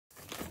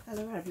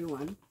Hello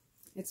everyone,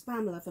 it's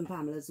Pamela from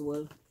Pamela's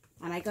World,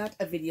 and I got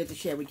a video to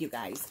share with you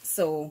guys.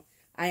 So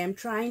I am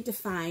trying to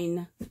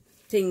find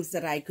things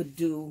that I could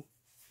do,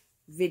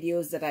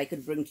 videos that I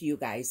could bring to you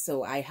guys.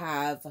 So I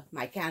have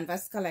my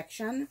canvas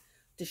collection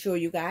to show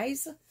you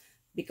guys,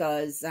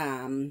 because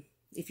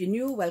if you're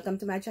new, welcome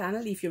to my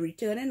channel. If you're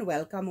returning,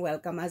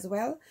 welcome as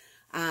well.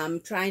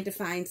 I'm trying to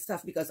find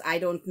stuff because I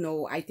don't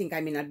know. I think I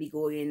may not be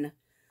going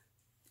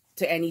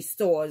to any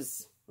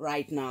stores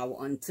right now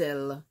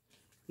until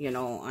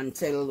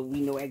until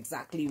we know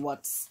exactly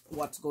what's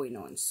going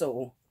on.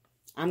 So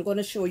I'm going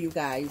to show you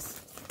guys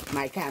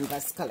my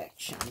canvas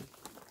collection.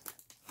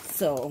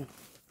 So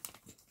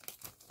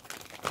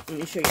let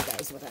me show you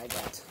guys what I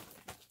got.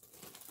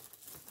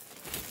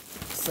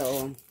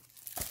 So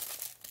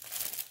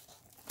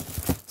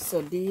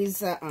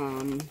these are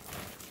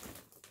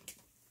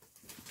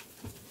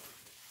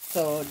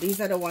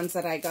these are the ones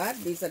that I got.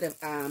 These are the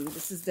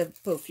this is the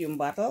perfume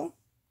bottle.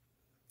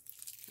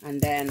 And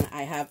then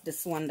I have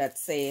this one that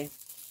say,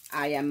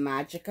 I am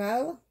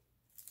magical.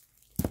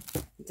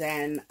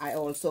 Then I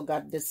also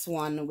got this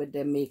one with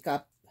the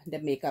makeup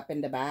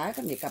in the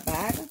bag, makeup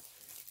bag.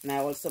 And I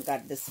also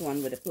got this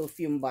one with a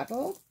perfume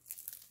bottle.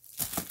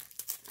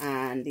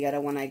 And the other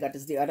one I got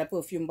is the other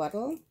perfume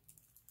bottle.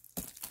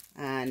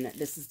 And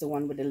this is the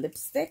one with the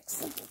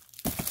lipsticks.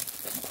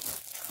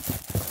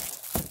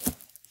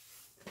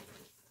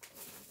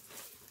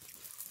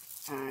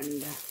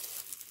 And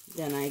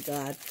then I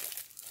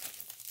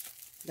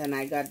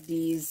got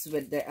these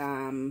with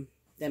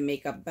the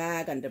makeup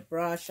bag and the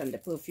brush and the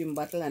perfume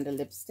bottle and the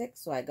lipstick.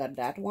 So I got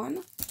that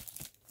one.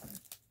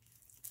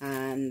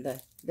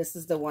 And this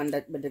is the one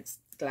that with the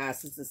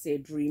glasses that say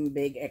Dream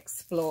Big,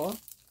 Explore.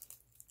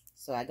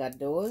 So I got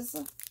those.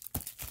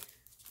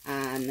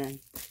 And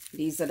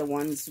these are the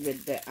ones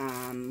with the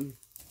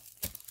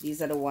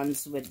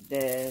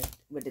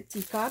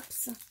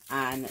teacups,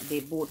 and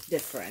they both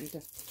different.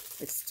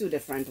 It's two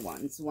different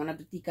ones. One of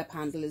the teacup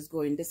handle is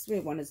going this way,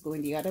 one is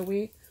going the other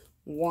way.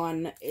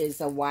 One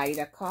is a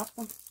wider cup.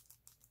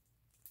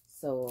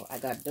 So I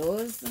got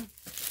those.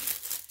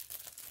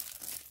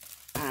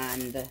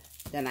 And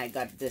then I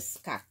got this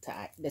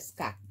cactus.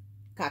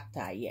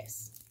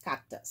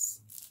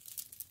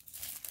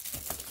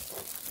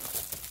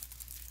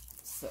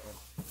 So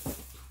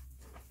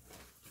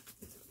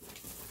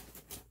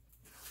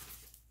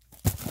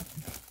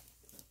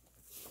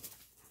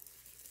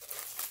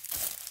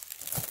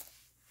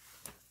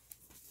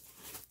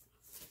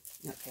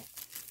okay,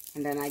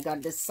 and then I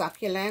got this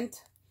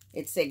succulent.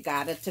 It's a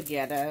gather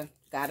together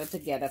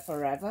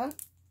forever.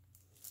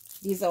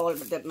 These are all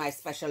my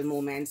special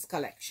moments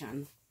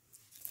collection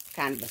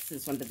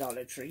canvases from the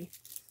Dollar Tree.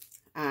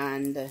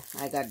 And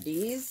I got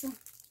these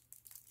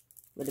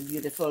with a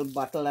beautiful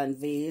bottle and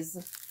vase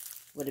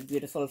with the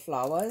beautiful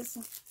flowers.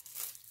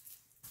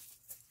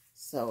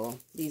 So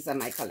these are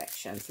my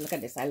collections. Look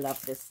at this, I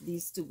love this.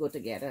 These two go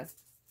together.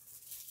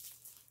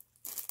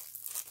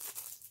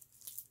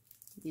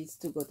 These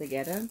two go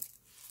together.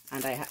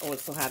 And I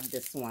also have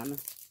this one,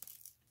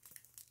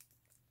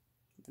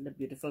 the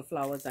beautiful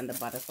flowers and the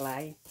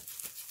butterfly.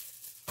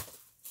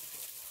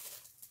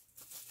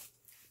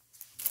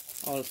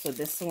 Also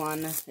this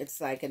one,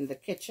 it's like in the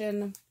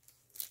kitchen.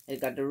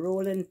 It got the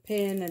rolling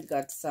pin, it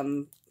got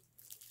some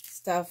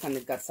stuff, and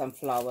it got some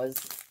flowers.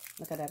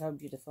 Look at that, how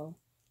beautiful.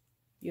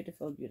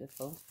 Beautiful,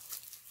 beautiful.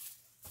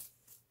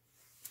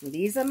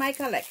 These are my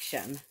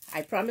collection.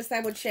 I promised I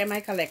would share my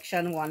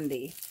collection one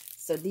day.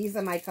 So these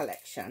are my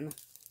collection.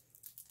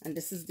 And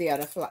this is the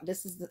other flower.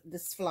 This is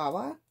this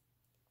flower.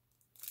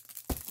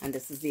 And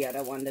this is the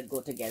other one that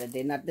go together.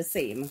 They're not the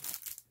same.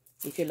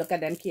 If you look at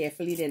them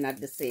carefully, they're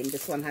not the same.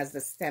 This one has the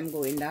stem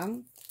going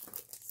down.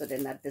 So they're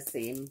not the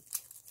same.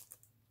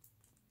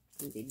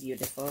 And they're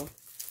beautiful.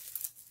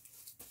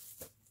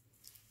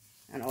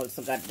 And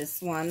also got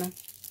this one.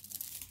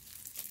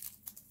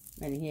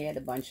 And here, the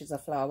bunches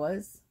of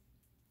flowers.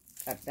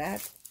 Got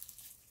that.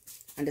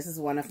 And this is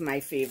one of my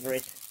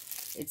favorite.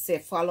 It's a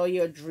Follow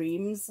Your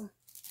Dreams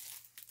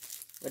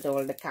with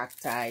all the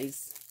cacti.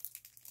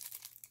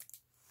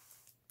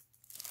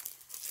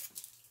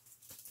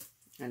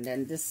 And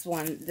then this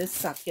one, this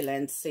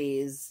succulent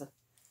says,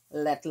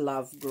 Let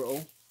Love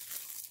Grow.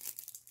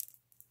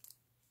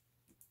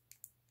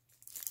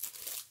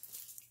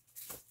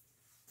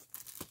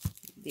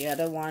 The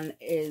other one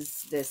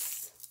is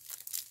this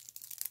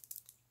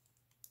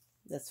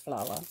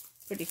flower,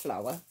 pretty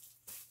flower.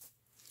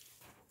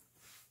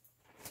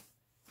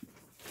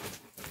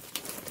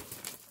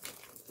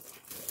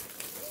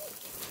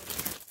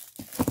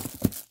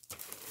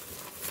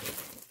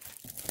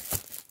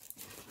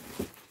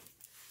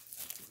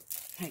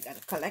 I got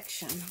a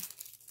collection.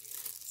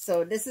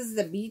 So this is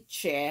the beach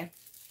chair.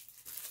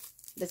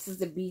 This is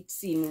the beach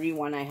scenery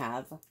one I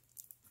have.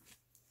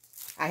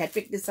 I had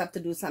picked this up to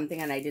do something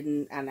and I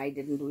didn't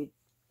do it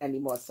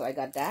anymore, so I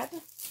got that.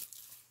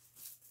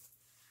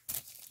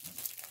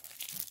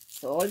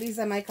 So all these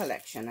are my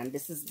collection, and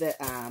this is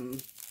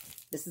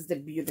the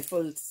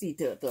beautiful sea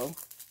turtle.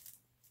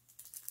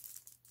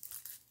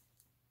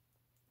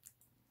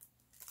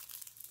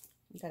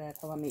 Look at that,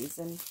 how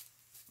amazing.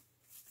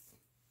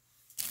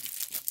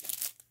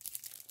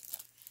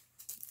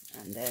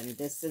 And then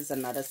this is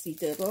another sea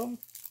turtle.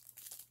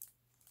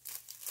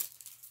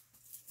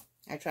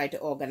 I tried to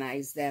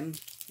organize them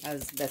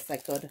as best I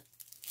could.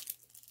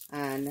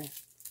 And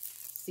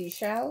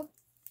seashell.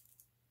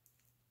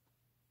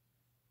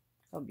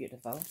 How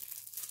beautiful.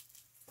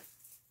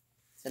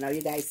 So now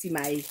you guys see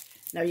my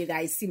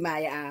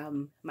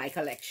my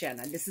collection.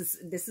 And this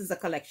is a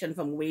collection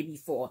from way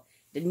before.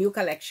 The new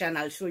collection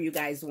I'll show you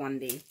guys one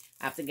day.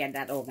 I have to get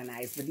that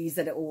organized, but these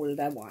are the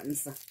older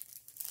ones.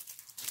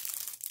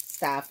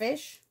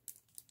 Starfish.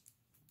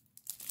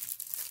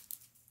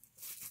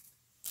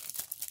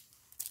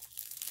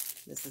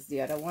 This is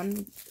the other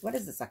one. What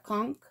is this? A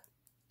conch?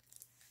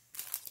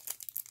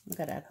 Look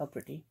at that, how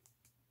pretty.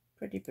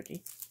 Pretty,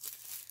 pretty.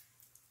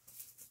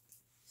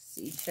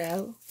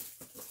 Seashell.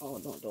 Oh,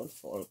 no, don't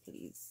fall,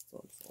 please.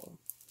 Don't fall.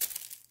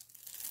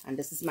 And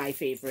this is my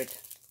favorite.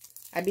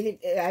 I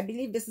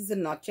believe this is a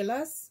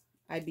Nautilus.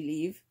 I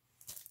believe.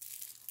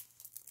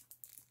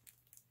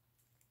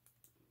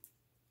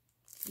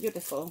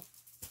 Beautiful.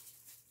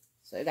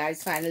 So you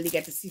guys finally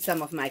get to see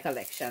some of my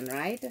collection,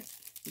 right?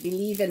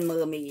 Believe in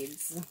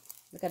mermaids.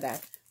 Look at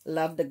that.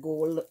 Love the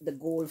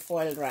gold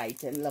foil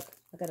writing. Look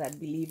at that.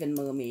 Believe in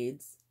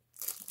mermaids.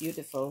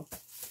 Beautiful.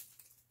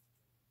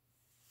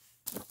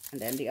 And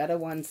then the other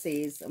one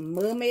says,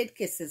 mermaid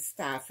kisses,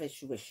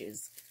 starfish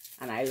wishes.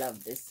 And I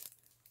love this.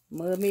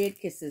 Mermaid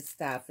kisses,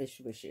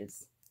 starfish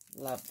wishes.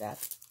 Love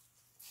that.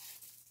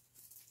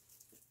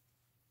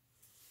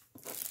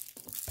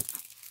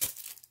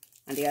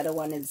 And the other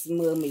one is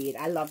mermaid.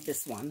 I love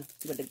this one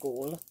with the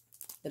gold.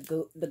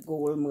 The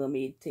gold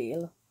mermaid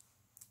tail.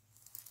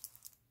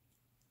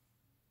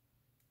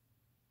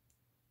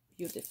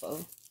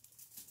 Beautiful.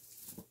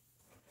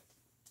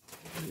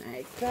 And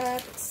I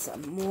got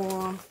some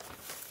more.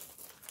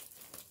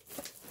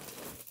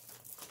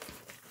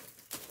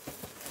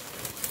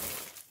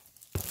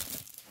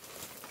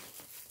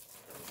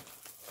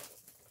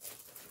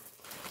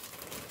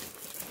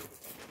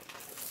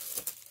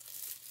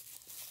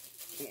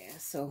 Yeah,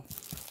 so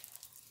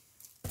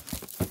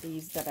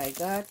these that I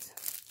got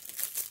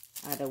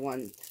are the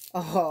one.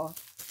 Oh,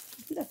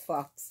 the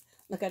fox.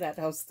 Look at that,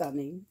 how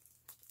stunning.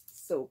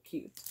 So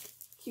cute.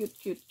 Cute,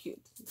 cute,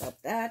 cute.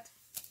 Got that.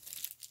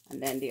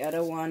 And then the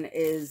other one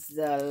is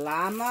the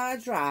llama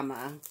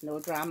drama. No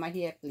drama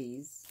here,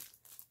 please.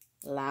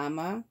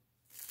 Llama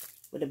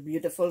with the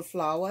beautiful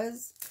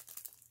flowers.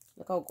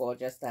 Look how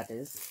gorgeous that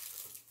is.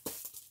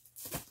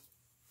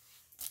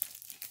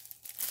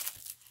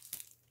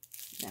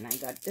 Then I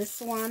got this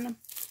one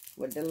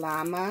with the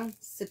llama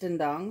sitting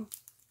down.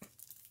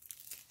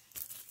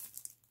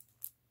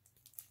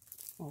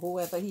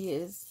 Whoever he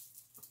is.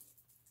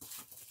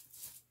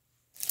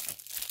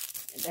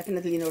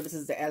 Definitely know this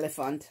is the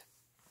elephant.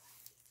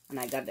 And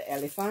I got the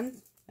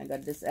elephant. I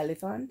got this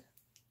elephant.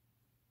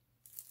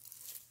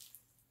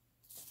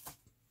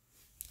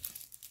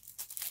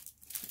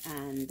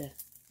 And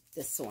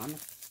this one.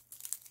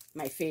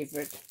 My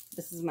favorite.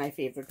 This is my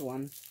favorite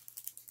one.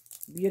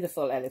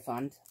 Beautiful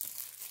elephant.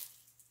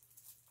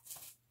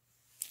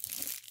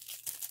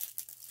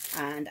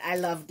 And I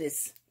love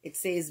this. It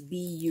says be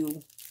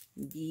you.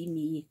 Be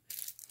me.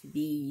 Be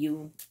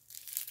you.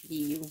 Be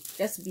you.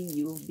 Just be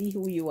you. Be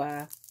who you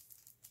are.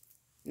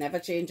 Never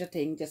change a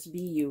thing. Just be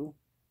you.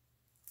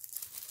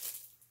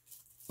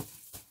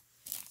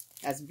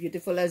 As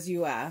beautiful as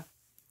you are.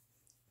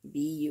 Be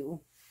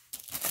you.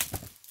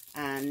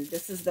 And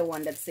this is the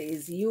one that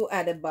says, you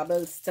are the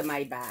bubbles to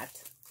my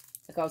bath.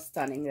 Look how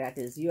stunning that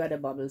is. You are the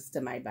bubbles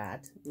to my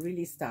bath.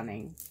 Really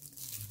stunning.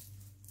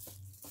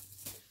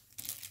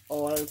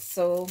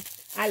 Also,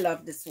 I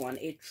love this one.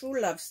 A true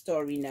love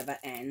story never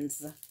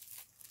ends.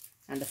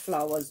 And the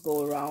flowers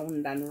go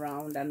round and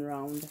round and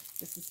round.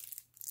 This is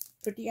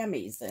pretty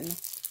amazing.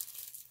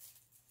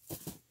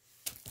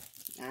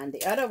 And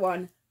the other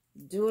one,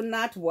 do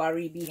not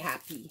worry, be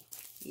happy.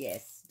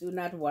 Yes, do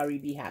not worry,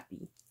 be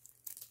happy.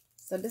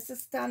 So this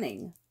is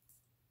stunning.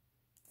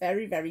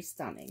 Very, very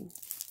stunning.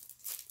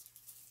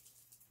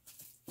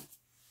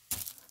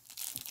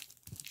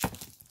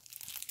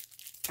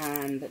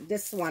 And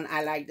this one,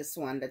 I like this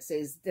one that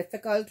says,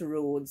 difficult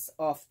roads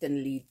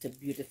often lead to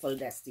beautiful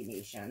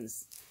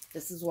destinations.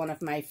 This is one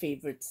of my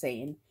favorite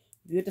saying.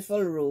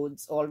 Beautiful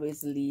roads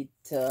always lead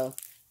to,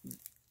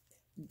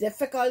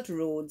 difficult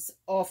roads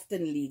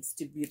often leads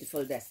to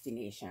beautiful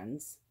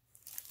destinations.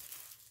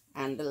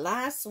 And the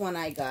last one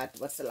I got,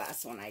 what's the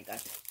last one I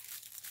got?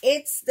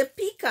 It's the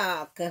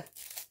peacock.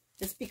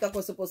 This peacock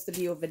was supposed to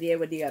be over there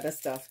with the other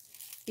stuff.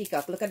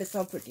 Peacock, look at this,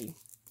 how pretty.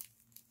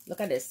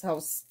 Look at this, how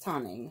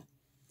stunning.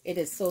 It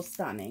is so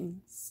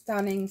stunning.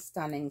 Stunning,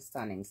 stunning,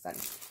 stunning,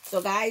 stunning.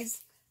 So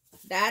guys,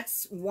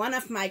 that's one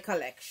of my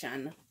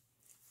collection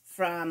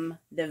from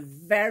the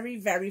very,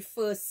 very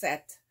first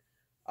set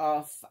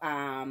of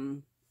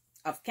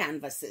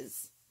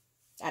canvases.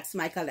 That's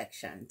my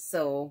collection.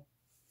 So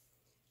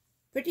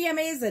pretty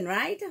amazing,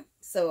 right?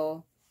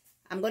 So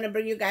I'm going to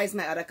bring you guys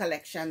my other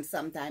collection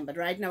sometime, but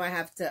right now I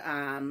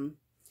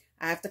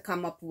I have to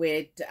come up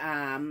with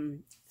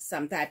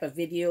some type of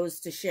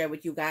videos to share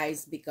with you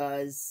guys,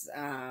 because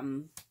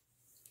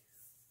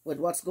with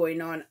what's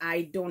going on,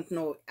 I don't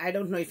know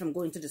if I'm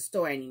going to the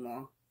store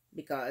anymore,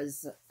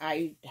 because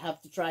I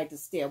have to try to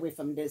stay away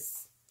from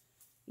this.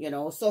 You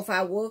know, so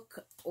far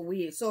work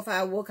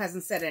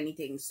hasn't said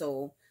anything,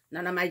 so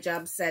none of my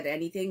jobs said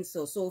anything.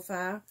 So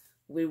far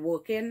we're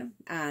working,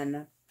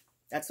 and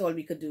that's all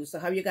we could do. So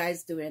how you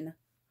guys doing?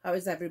 How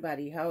is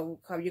everybody? How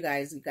you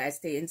guys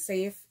staying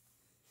safe?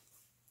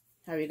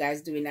 How you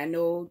guys doing? I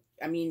know,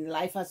 I mean,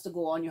 life has to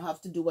go on. You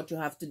have to do what you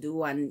have to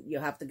do, and you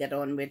have to get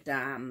on with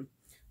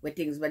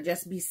things, but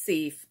just be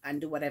safe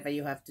and do whatever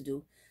you have to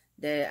do.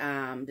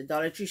 The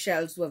Dollar Tree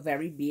shelves were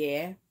very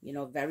bare, you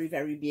know, very,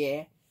 very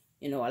bare.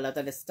 You know, a lot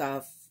of the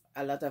stuff,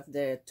 a lot of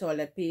the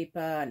toilet paper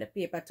and the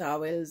paper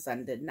towels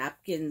and the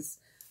napkins,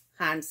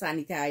 hand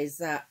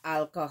sanitizer,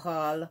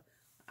 alcohol,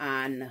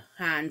 and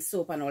hand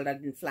soap and all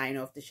that been flying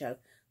off the shelf.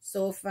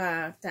 So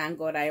far, thank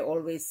God, I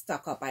always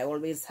stock up. I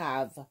always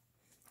have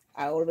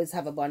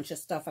a bunch of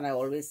stuff, and I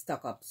always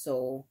stock up.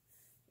 So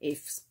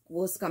if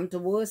worse come to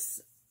worse,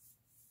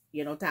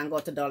 you know, thank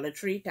God to Dollar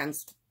Tree.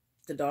 Thanks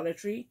to Dollar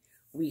Tree,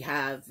 we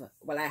have,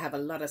 well, I have a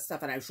lot of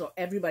stuff, and I'm sure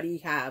everybody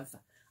have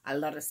a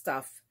lot of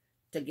stuff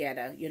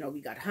together. You know, we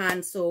got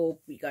hand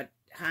soap, we got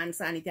hand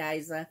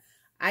sanitizer.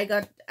 I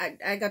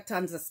got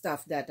tons of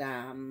stuff that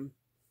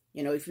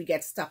you know, if we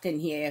get stuck in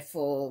here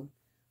for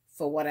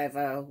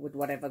whatever, with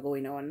whatever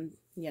going on,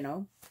 you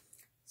know.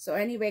 So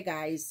anyway,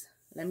 guys,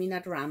 let me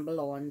not ramble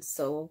on.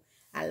 So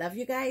I love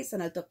you guys,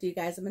 and I'll talk to you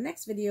guys in the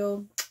next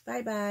video.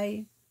 Bye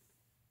bye.